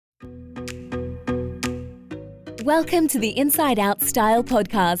Welcome to the Inside Out Style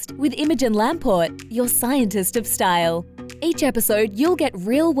podcast with Imogen Lamport, your scientist of style. Each episode, you'll get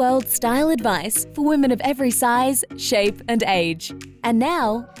real-world style advice for women of every size, shape, and age. And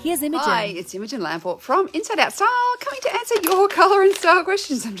now, here's Imogen. Hi, it's Imogen Lamport from Inside Out Style, coming to answer your colour and style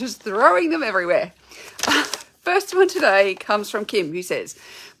questions. I'm just throwing them everywhere. First one today comes from Kim, who says,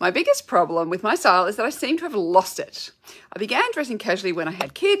 "My biggest problem with my style is that I seem to have lost it. I began dressing casually when I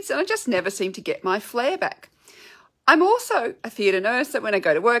had kids, and I just never seem to get my flair back. I'm also a theatre nurse that when I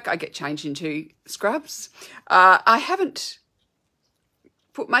go to work, I get changed into scrubs. I haven't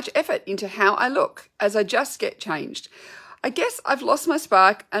put much effort into how I look as I just get changed. I guess I've lost my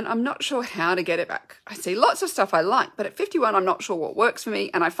spark and I'm not sure how to get it back. I see lots of stuff I like, but at 51, I'm not sure what works for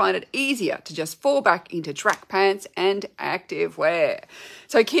me, and I find it easier to just fall back into track pants and active wear."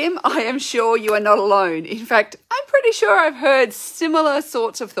 So Kim, I am sure you are not alone. In fact, I'm pretty sure I've heard similar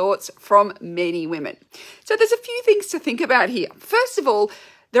sorts of thoughts from many women. So there's a few things to think about here. First of all,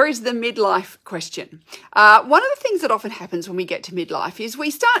 there is the midlife question. One of the things that often happens when we get to midlife is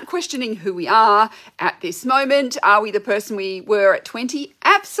we start questioning who we are at this moment. Are we the person we were at 20?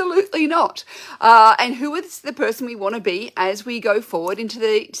 Absolutely not. And who is the person we want to be as we go forward into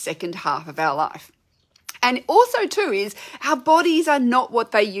the second half of our life? And also, too, is our bodies are not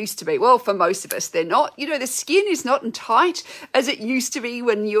what they used to be. Well, for most of us, they're not. You know, the skin is not as tight as it used to be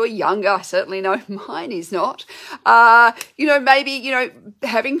when you were younger. I certainly know mine is not. Maybe,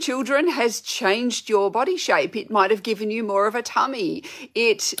 having children has changed your body shape. It might have given you more of a tummy.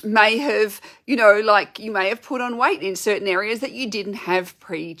 It may have, you may have put on weight in certain areas that you didn't have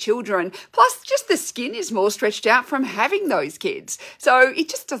pre-children. Plus, just the skin is more stretched out from having those kids. So it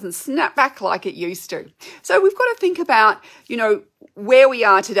just doesn't snap back like it used to. So we've got to think about, where we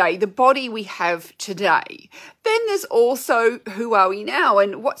are today, the body we have today. Then there's also who are we now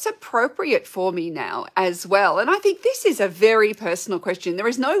and what's appropriate for me now as well. And I think this is a very personal question. There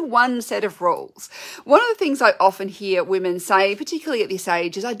is no one set of rules. One of the things I often hear women say, particularly at this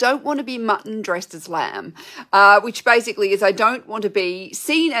age, is I don't want to be mutton dressed as lamb, which basically is I don't want to be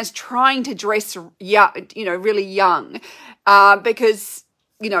seen as trying to dress really young because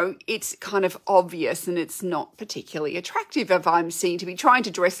it's kind of obvious and it's not particularly attractive if I'm seen to be trying to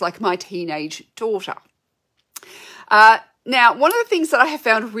dress like my teenage daughter. Now, one of the things that I have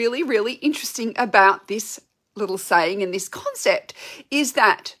found really, really interesting about this little saying and this concept is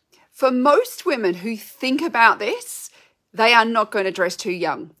that for most women who think about this, they are not going to dress too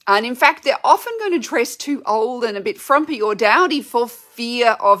young. And in fact, they're often going to dress too old and a bit frumpy or dowdy for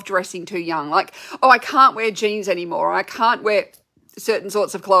fear of dressing too young. Like, I can't wear jeans anymore. Or I can't wear certain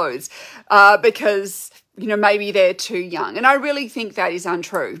sorts of clothes because, maybe they're too young. And I really think that is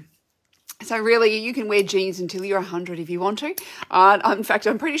untrue. So really, you can wear jeans until you're 100 if you want to. In fact,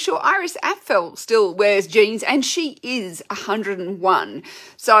 I'm pretty sure Iris Apfel still wears jeans and she is 101.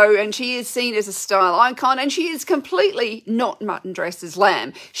 And she is seen as a style icon and she is completely not mutton dressed as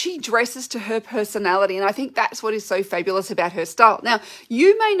lamb. She dresses to her personality and I think that's what is so fabulous about her style. Now,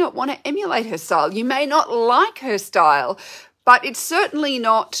 you may not want to emulate her style. You may not like her style, but it's certainly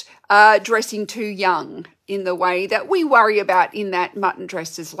not dressing too young in the way that we worry about in that mutton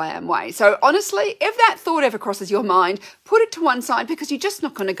dressed as lamb way. So honestly, if that thought ever crosses your mind, put it to one side because you're just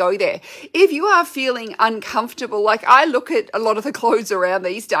not going to go there. If you are feeling uncomfortable, like I look at a lot of the clothes around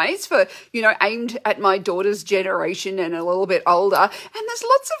these days for, aimed at my daughter's generation and a little bit older, and there's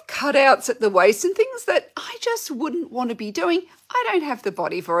lots of cutouts at the waist and things that I just wouldn't want to be doing. I don't have the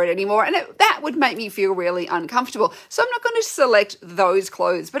body for it anymore, and that would make me feel really uncomfortable. So I'm not going to select those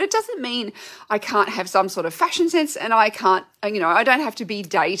clothes, but it doesn't mean I can't have some sort of fashion sense and I can't, I don't have to be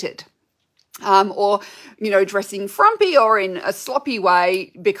dated. Or dressing frumpy or in a sloppy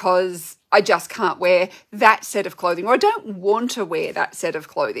way because I just can't wear that set of clothing or I don't want to wear that set of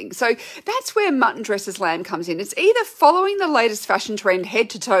clothing. So that's where mutton dressed as lamb comes in. It's either following the latest fashion trend head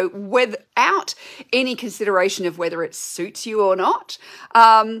to toe without any consideration of whether it suits you or not,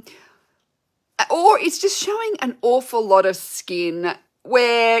 or it's just showing an awful lot of skin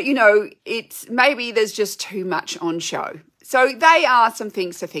where, it's maybe there's just too much on show. So they are some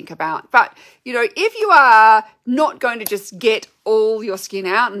things to think about. But, if you are not going to just get all your skin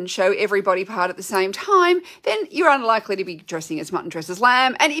out and show every body part at the same time, then you're unlikely to be dressing as mutton dressed as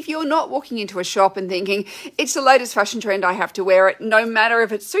lamb. And if you're not walking into a shop and thinking, it's the latest fashion trend, I have to wear it, no matter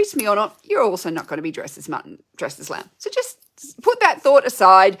if it suits me or not, you're also not going to be dressed as mutton dressed as lamb. So just put that thought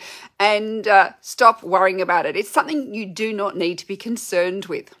aside and stop worrying about it. It's something you do not need to be concerned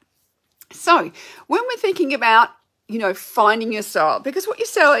with. So when we're thinking about finding your style, because what you're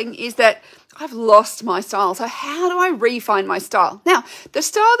saying is that I've lost my style. So how do I refine my style? Now, the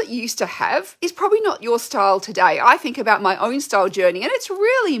style that you used to have is probably not your style today. I think about my own style journey and it's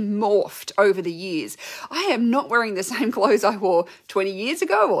really morphed over the years. I am not wearing the same clothes I wore 20 years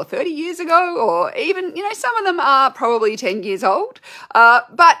ago or 30 years ago, or even, some of them are probably 10 years old.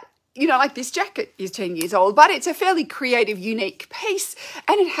 But like this jacket is 10 years old, but it's a fairly creative, unique piece,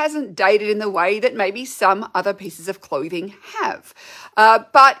 and it hasn't dated in the way that maybe some other pieces of clothing have.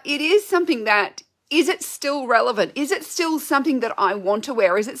 But it is something that, is it still relevant? Is it still something that I want to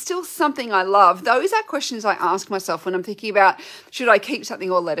wear? Is it still something I love? Those are questions I ask myself when I'm thinking about, should I keep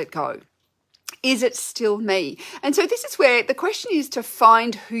something or let it go? Is it still me? And so this is where the question is to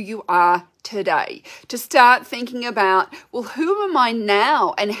find who you are today, to start thinking about, well, who am I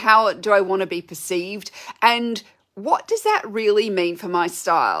now and how do I want to be perceived? And what does that really mean for my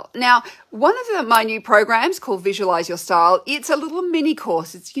style? Now, one of my new programs called Visualize Your Style, it's a little mini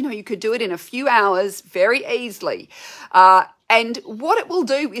course. It's, you could do it in a few hours very easily. And what it will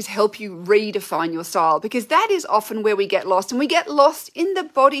do is help you redefine your style, because that is often where we get lost, and we get lost in the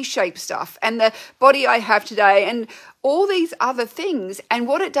body shape stuff and the body I have today and all these other things. And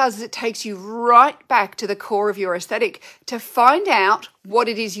what it does is it takes you right back to the core of your aesthetic to find out what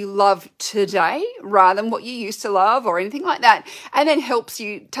it is you love today rather than what you used to love or anything like that. And then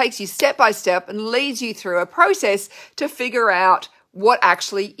takes you step by step and leads you through a process to figure out what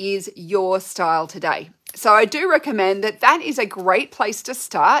actually is your style today. So I do recommend that is a great place to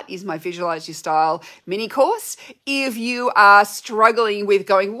start, is my Visualize Your Style mini course. If you are struggling with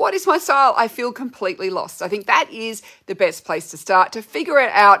going, what is my style? I feel completely lost. I think that is the best place to start to figure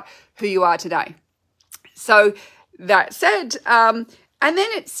out who you are today. So that said, and then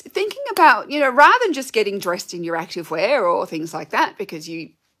it's thinking about, rather than just getting dressed in your activewear or things like that, because you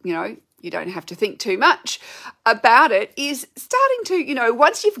don't have to think too much about it, is starting to,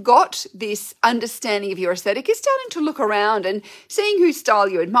 once you've got this understanding of your aesthetic, is starting to look around and seeing whose style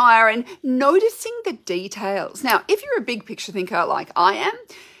you admire and noticing the details. Now, if you're a big picture thinker like I am,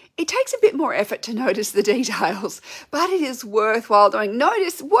 it takes a bit more effort to notice the details, but it is worthwhile doing.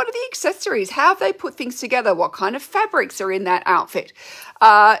 Notice, what are the accessories? How have they put things together? What kind of fabrics are in that outfit?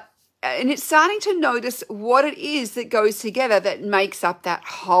 And it's starting to notice what it is that goes together that makes up that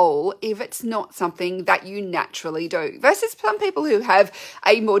whole, if it's not something that you naturally do. Versus some people who have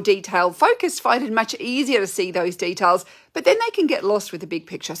a more detailed focus find it much easier to see those details, but then they can get lost with the big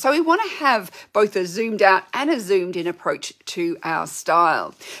picture. So we want to have both a zoomed out and a zoomed in approach to our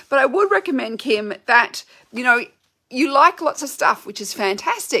style. But I would recommend, Kim, that, you like lots of stuff, which is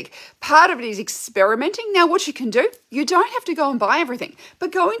fantastic. Part of it is experimenting. Now, what you can do, you don't have to go and buy everything,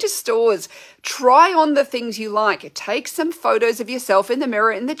 but go into stores, try on the things you like. Take some photos of yourself in the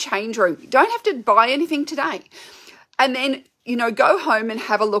mirror in the change room. You don't have to buy anything today. And then, go home and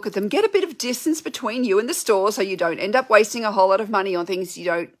have a look at them. Get a bit of distance between you and the store so you don't end up wasting a whole lot of money on things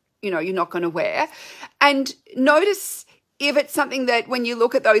you're not going to wear. And notice if it's something that when you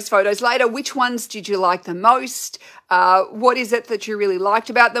look at those photos later, which ones did you like the most? What is it that you really liked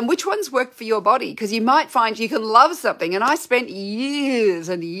about them? Which ones work for your body? Because you might find you can love something. And I spent years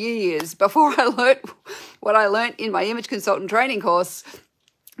and years before I learnt what I learnt in my image consultant training course,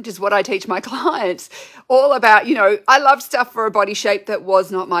 which is what I teach my clients, all about, I loved stuff for a body shape that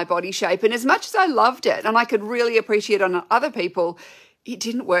was not my body shape. And as much as I loved it and I could really appreciate it on other people, it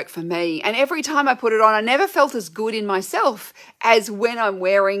didn't work for me. And every time I put it on, I never felt as good in myself as when I'm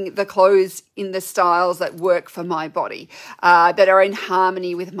wearing the clothes in the styles that work for my body, that are in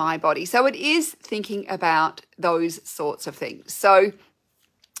harmony with my body. So it is thinking about those sorts of things. So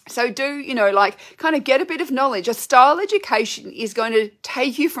do, kind of get a bit of knowledge. A style education is going to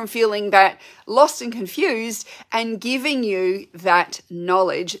take you from feeling that lost and confused and giving you that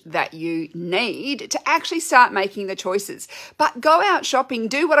knowledge that you need to actually start making the choices. But go out shopping,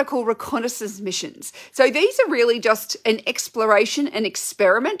 do what I call reconnaissance missions. So these are really just an exploration, an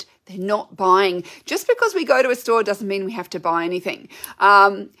experiment. They're not buying. Just because we go to a store doesn't mean we have to buy anything.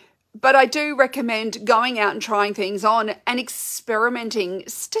 But I do recommend going out and trying things on and experimenting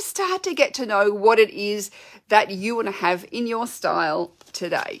to start to get to know what it is that you want to have in your style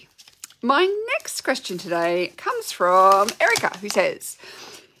today. My next question today comes from Erica, who says,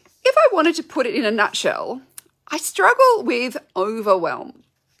 if I wanted to put it in a nutshell, I struggle with overwhelm.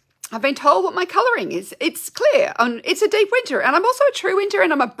 I've been told what my colouring is. It's clear and it's a deep winter, and I'm also a true winter,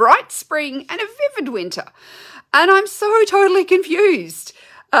 and I'm a bright spring and a vivid winter. And I'm so totally confused.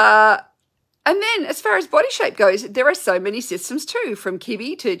 And then as far as body shape goes, there are so many systems too, from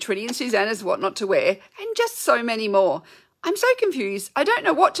Kibby to Trinny and Susanna's what not to wear, and just so many more. I'm so confused. I don't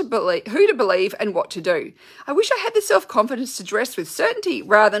know what to believe, who to believe, and what to do. I wish I had the self-confidence to dress with certainty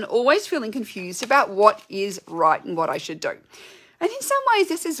rather than always feeling confused about what is right and what I should do. And in some ways,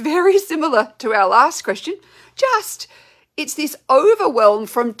 this is very similar to our last question. Just, it's this overwhelm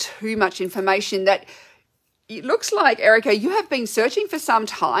from too much information that it looks like, Erica, you have been searching for some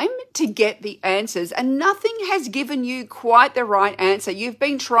time to get the answers and nothing has given you quite the right answer. You've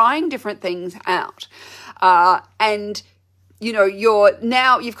been trying different things out. And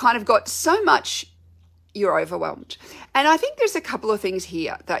you've kind of got so much, you're overwhelmed. And I think there's a couple of things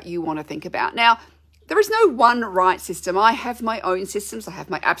here that you want to think about. Now, there is no one right system. I have my own systems. I have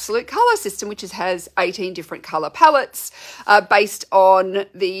my absolute color system, which has 18 different color palettes based on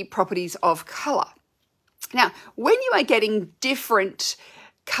the properties of color. Now, when you are getting different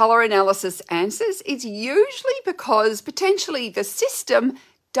color analysis answers, it's usually because potentially the system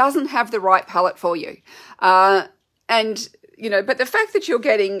doesn't have the right palette for you. But the fact that you're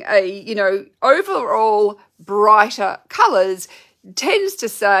getting overall brighter colors tends to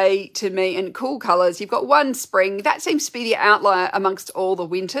say to me, and cool colors, you've got one spring, that seems to be the outlier amongst all the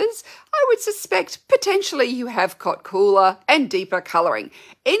winters. I would suspect potentially you have got cooler and deeper coloring.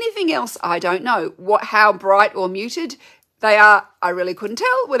 Anything else, I don't know. How bright or muted they are, I really couldn't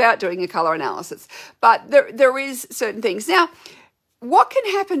tell without doing a color analysis. But there is certain things. Now, what can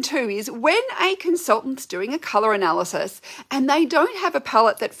happen too is when a consultant's doing a color analysis and they don't have a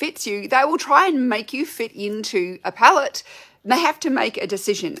palette that fits you, they will try and make you fit into a palette. They have to make a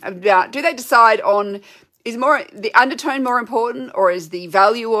decision about, do they decide on, is the undertone more important or is the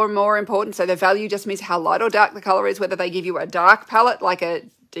value more important? So the value just means how light or dark the color is, whether they give you a dark palette like a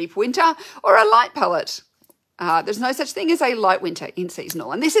deep winter or a light palette. There's no such thing as a light winter in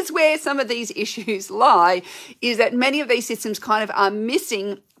seasonal. And this is where some of these issues lie, is that many of these systems kind of are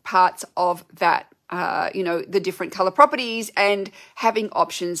missing parts of that, the different color properties and having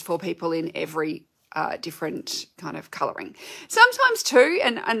options for people in every different kind of colouring. Sometimes too,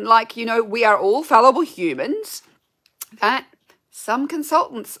 and we are all fallible humans, that some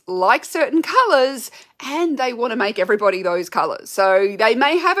consultants like certain colours and they want to make everybody those colours. So they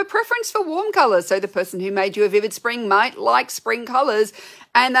may have a preference for warm colours. So the person who made you a vivid spring might like spring colours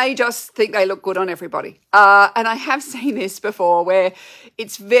and they just think they look good on everybody. And I have seen this before where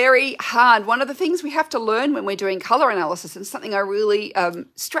it's very hard. One of the things we have to learn when we're doing colour analysis, and something I really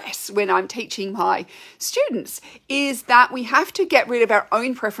stress when I'm teaching my students, is that we have to get rid of our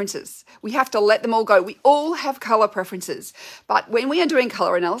own preferences. We have to let them all go. We all have colour preferences. But when we are doing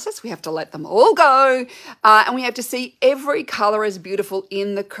colour analysis, we have to let them all go. And we have to see every colour as beautiful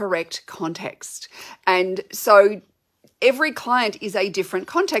in the correct context. And so every client is a different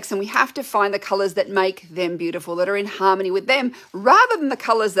context and we have to find the colours that make them beautiful, that are in harmony with them, rather than the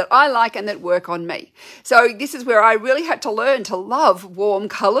colours that I like and that work on me. So this is where I really had to learn to love warm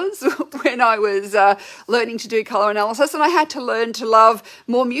colours when I was learning to do colour analysis, and I had to learn to love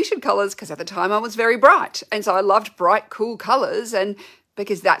more muted colours because at the time I was very bright. And so I loved bright, cool colours, and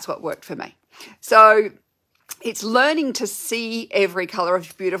because that's what worked for me. So it's learning to see every colour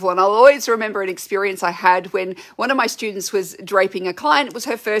as beautiful. And I'll always remember an experience I had when one of my students was draping a client. It was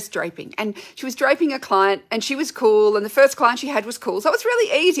her first draping. And she was draping a client and she was cool. And the first client she had was cool. So it was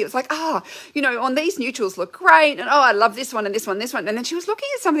really easy. It was like, on these neutrals look great. And I love this one and this one, this one. And then she was looking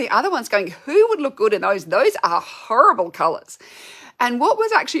at some of the other ones going, who would look good in those? Those are horrible colours. And what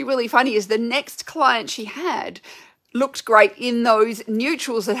was actually really funny is the next client she had looked great in those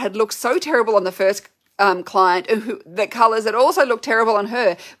neutrals that had looked so terrible on the first client, the colours that also looked terrible on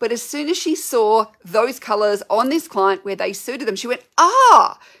her. But as soon as she saw those colours on this client where they suited them, she went,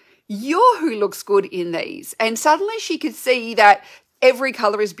 you're who looks good in these. And suddenly she could see that every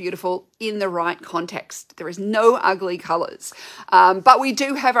colour is beautiful in the right context. There is no ugly colours. But we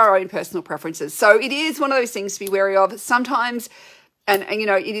do have our own personal preferences. So it is one of those things to be wary of. Sometimes, and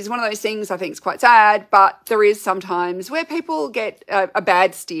it is one of those things I think is quite sad, but there is sometimes where people get a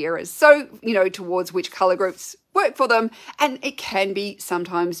bad steer as so, towards which colour groups work for them. And it can be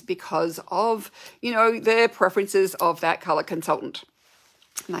sometimes because of, their preferences of that colour consultant.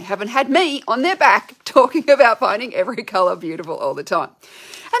 And they haven't had me on their back talking about finding every colour beautiful all the time.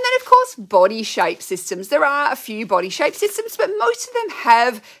 And then, of course, body shape systems. There are a few body shape systems, but most of them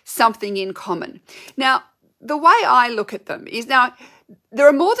have something in common. Now, the way I look at them is there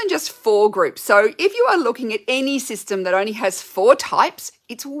are more than just 4 groups. So if you are looking at any system that only has 4 types,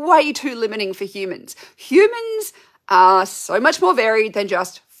 it's way too limiting for humans. Humans are so much more varied than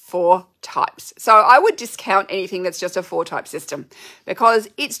just 4 types. So I would discount anything that's just a 4-type system because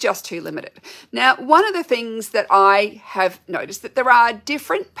it's just too limited. Now, one of the things that I have noticed that there are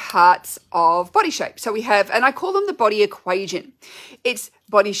different parts of body shape. So we have, and I call them the body equation. It's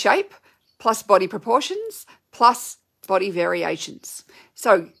body shape plus body proportions plus body variations.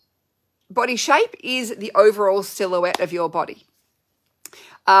 So body shape is the overall silhouette of your body.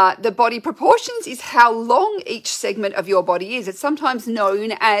 The body proportions is how long each segment of your body is. It's sometimes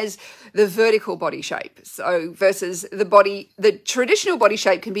known as the vertical body shape. So versus the traditional body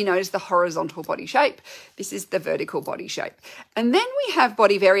shape can be known as the horizontal body shape. This is the vertical body shape. And then we have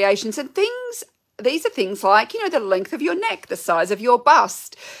body variations and these are things like, the length of your neck, the size of your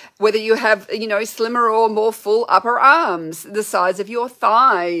bust, whether you have, slimmer or more full upper arms, the size of your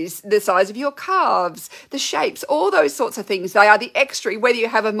thighs, the size of your calves, the shapes, all those sorts of things. They are the extra, whether you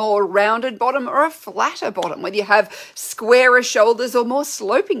have a more rounded bottom or a flatter bottom, whether you have squarer shoulders or more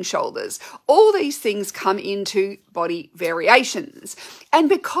sloping shoulders. All these things come into body variations. And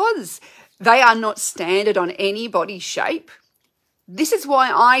because they are not standard on any body shape, this is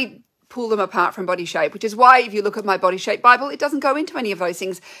why I pull them apart from body shape, which is why if you look at my body shape Bible, it doesn't go into any of those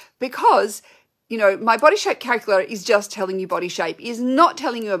things because, my body shape calculator is just telling you body shape, is not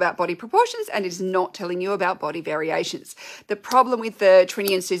telling you about body proportions and is not telling you about body variations. The problem with the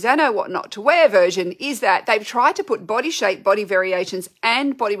Trini and Susanna What Not to Wear version is that they've tried to put body shape, body variations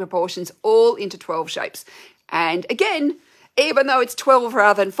and body proportions all into 12 shapes. And again, even though it's 12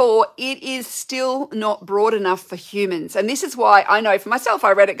 rather than 4, it is still not broad enough for humans. And this is why I know for myself,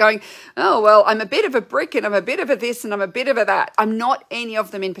 I read it going, oh, well, I'm a bit of a brick and I'm a bit of a this and I'm a bit of a that. I'm not any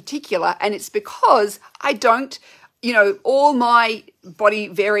of them in particular. And it's because I don't, all my body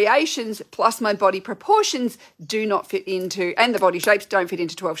variations plus my body proportions do not fit into, and the body shapes don't fit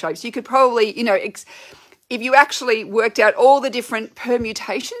into 12 shapes. You could probably, if you actually worked out all the different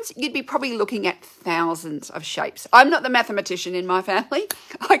permutations, you'd be probably looking at thousands of shapes. I'm not the mathematician in my family.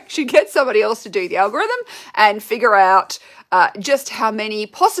 I should get somebody else to do the algorithm and figure out just how many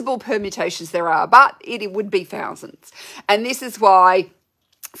possible permutations there are, but it would be thousands. And this is why,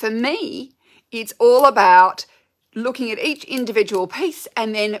 for me, it's all about looking at each individual piece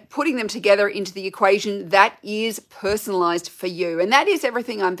and then putting them together into the equation that is personalized for you. And that is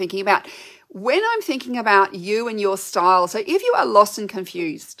everything I'm thinking about. When I'm thinking about you and your style, so if you are lost and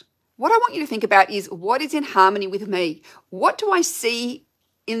confused, what I want you to think about is what is in harmony with me? What do I see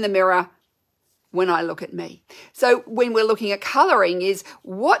in the mirror when I look at me? So when we're looking at colouring is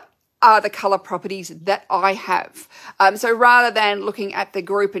what are the colour properties that I have? So rather than looking at the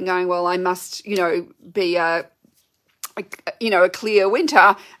group and going, well, I must, be a clear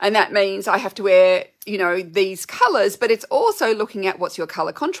winter, and that means I have to wear, these colours, but it's also looking at what's your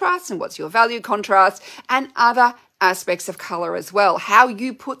colour contrast and what's your value contrast and other aspects of colour as well, how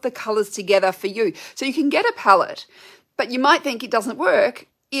you put the colours together for you. So you can get a palette, but you might think it doesn't work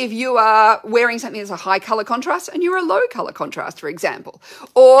if you are wearing something that's a high colour contrast and you're a low colour contrast, for example.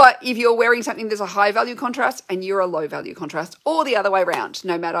 Or if you're wearing something that's a high value contrast and you're a low value contrast, or the other way around,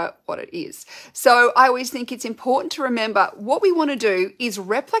 no matter what it is. So I always think it's important to remember what we want to do is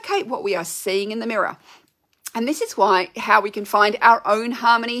replicate what we are seeing in the mirror. And this is how we can find our own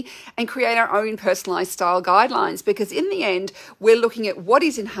harmony and create our own personalised style guidelines, because in the end, we're looking at what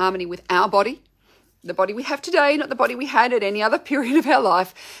is in harmony with our body, the body we have today, not the body we had at any other period of our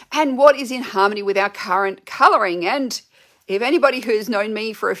life, and what is in harmony with our current colouring. And if anybody who's known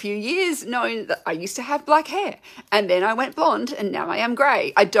me for a few years knows that I used to have black hair and then I went blonde and now I am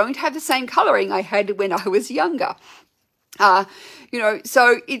grey. I don't have the same colouring I had when I was younger. So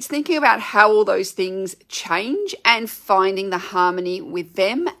it's thinking about how all those things change and finding the harmony with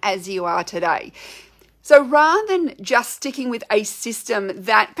them as you are today. So rather than just sticking with a system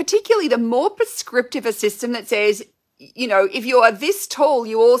that, particularly the more prescriptive a system that says, if you are this tall,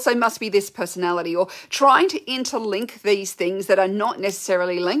 you also must be this personality, or trying to interlink these things that are not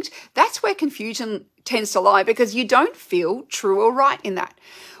necessarily linked, that's where confusion tends to lie, because you don't feel true or right in that.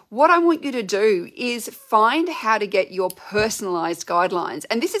 What I want you to do is find how to get your personalized guidelines.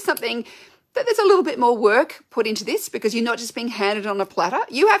 And this is something that there's a little bit more work put into this, because you're not just being handed on a platter.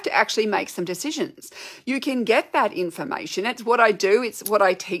 You have to actually make some decisions. You can get that information. It's what I do. It's what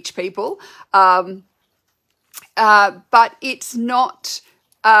I teach people. But it's not,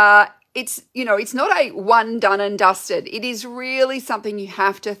 it's not a one done and dusted. It is really something you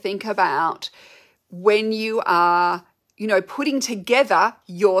have to think about when you are putting together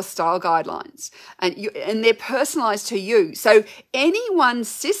your style guidelines, and they're personalized to you. So any one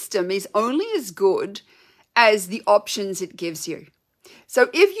system is only as good as the options it gives you.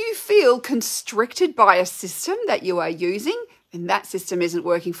 So if you feel constricted by a system that you are using, then that system isn't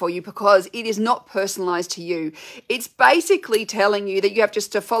working for you because it is not personalized to you. It's basically telling you that you have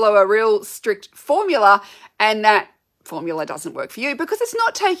just to follow a real strict formula, and that formula doesn't work for you because it's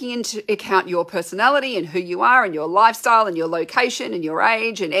not taking into account your personality and who you are and your lifestyle and your location and your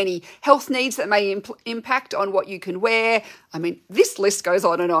age and any health needs that may impact on what you can wear. I mean, this list goes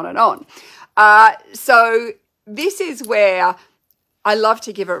on and on and on. So this is where I love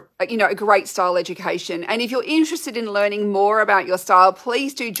to give a great style education. And if you're interested in learning more about your style,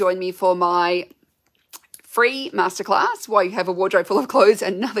 please do join me for my free masterclass, Why You Have a Wardrobe Full of Clothes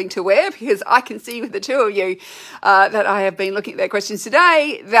and Nothing to Wear, because I can see with the two of you that I have been looking at their questions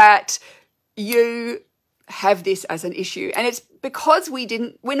today that you have this as an issue. And it's because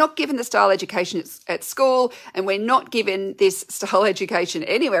we're not given the style education at school, and we're not given this style education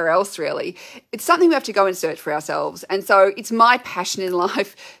anywhere else, really. It's something we have to go and search for ourselves. And so it's my passion in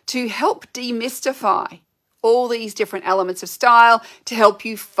life to help demystify all these different elements of style, to help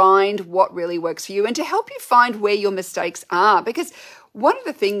you find what really works for you and to help you find where your mistakes are. Because one of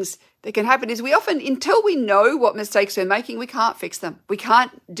the things that can happen is we often, until we know what mistakes we're making, we can't fix them. We can't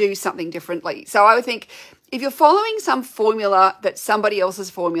do something differently. So I would think if you're following some formula that's somebody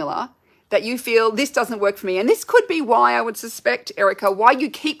else's formula, that you feel this doesn't work for me, and this could be why I would suspect, Erica, why you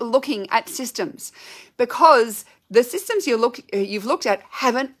keep looking at systems, because the systems you've looked at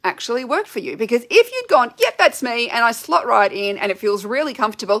haven't actually worked for you. Because if you'd gone, yep, that's me, and I slot right in and it feels really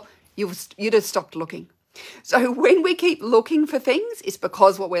comfortable, you'd have stopped looking. So when we keep looking for things, it's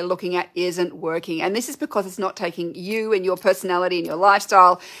because what we're looking at isn't working. And this is because it's not taking you and your personality and your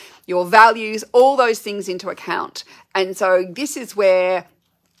lifestyle, your values, all those things into account. And so this is where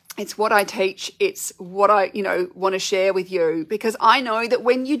it's what I teach. It's what I, want to share with you, because I know that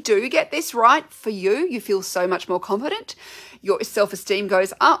when you do get this right for you, you feel so much more confident. Your self-esteem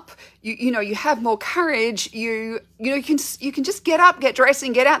goes up. You have more courage. You can just get up, get dressed,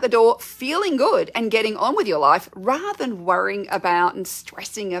 and get out the door feeling good and getting on with your life, rather than worrying about and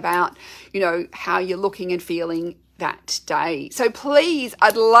stressing about, how you're looking and feeling that day. So please,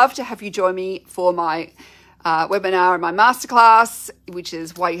 I'd love to have you join me for my webinar and my masterclass, which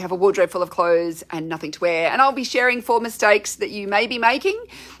is Why You Have a Wardrobe Full of Clothes and Nothing to Wear. And I'll be sharing 4 mistakes that you may be making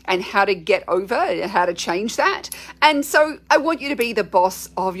and how to get over and how to change that. And so I want you to be the boss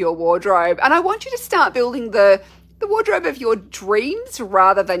of your wardrobe, and I want you to start building the wardrobe of your dreams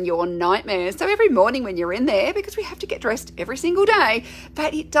rather than your nightmares. So every morning when you're in there, because we have to get dressed every single day,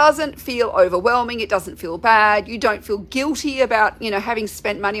 that it doesn't feel overwhelming, it doesn't feel bad, you don't feel guilty about, having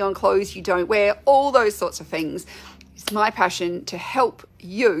spent money on clothes you don't wear, all those sorts of things. It's my passion to help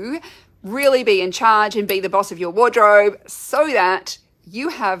you really be in charge and be the boss of your wardrobe so that you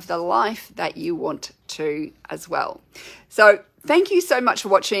have the life that you want to as well. So thank you so much for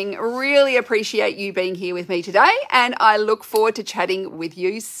watching. Really appreciate you being here with me today, and I look forward to chatting with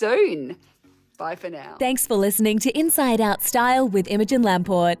you soon. Bye for now. Thanks for listening to Inside Out Style with Imogen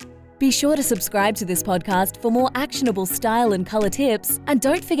Lamport. Be sure to subscribe to this podcast for more actionable style and colour tips, and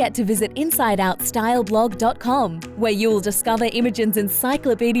don't forget to visit InsideOutStyleblog.com, where you will discover Imogen's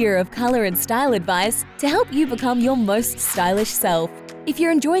encyclopedia of colour and style advice to help you become your most stylish self. If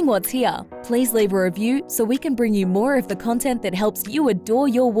you're enjoying what's here, please leave a review so we can bring you more of the content that helps you adore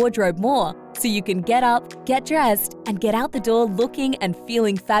your wardrobe more, so you can get up, get dressed, and get out the door looking and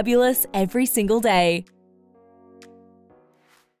feeling fabulous every single day.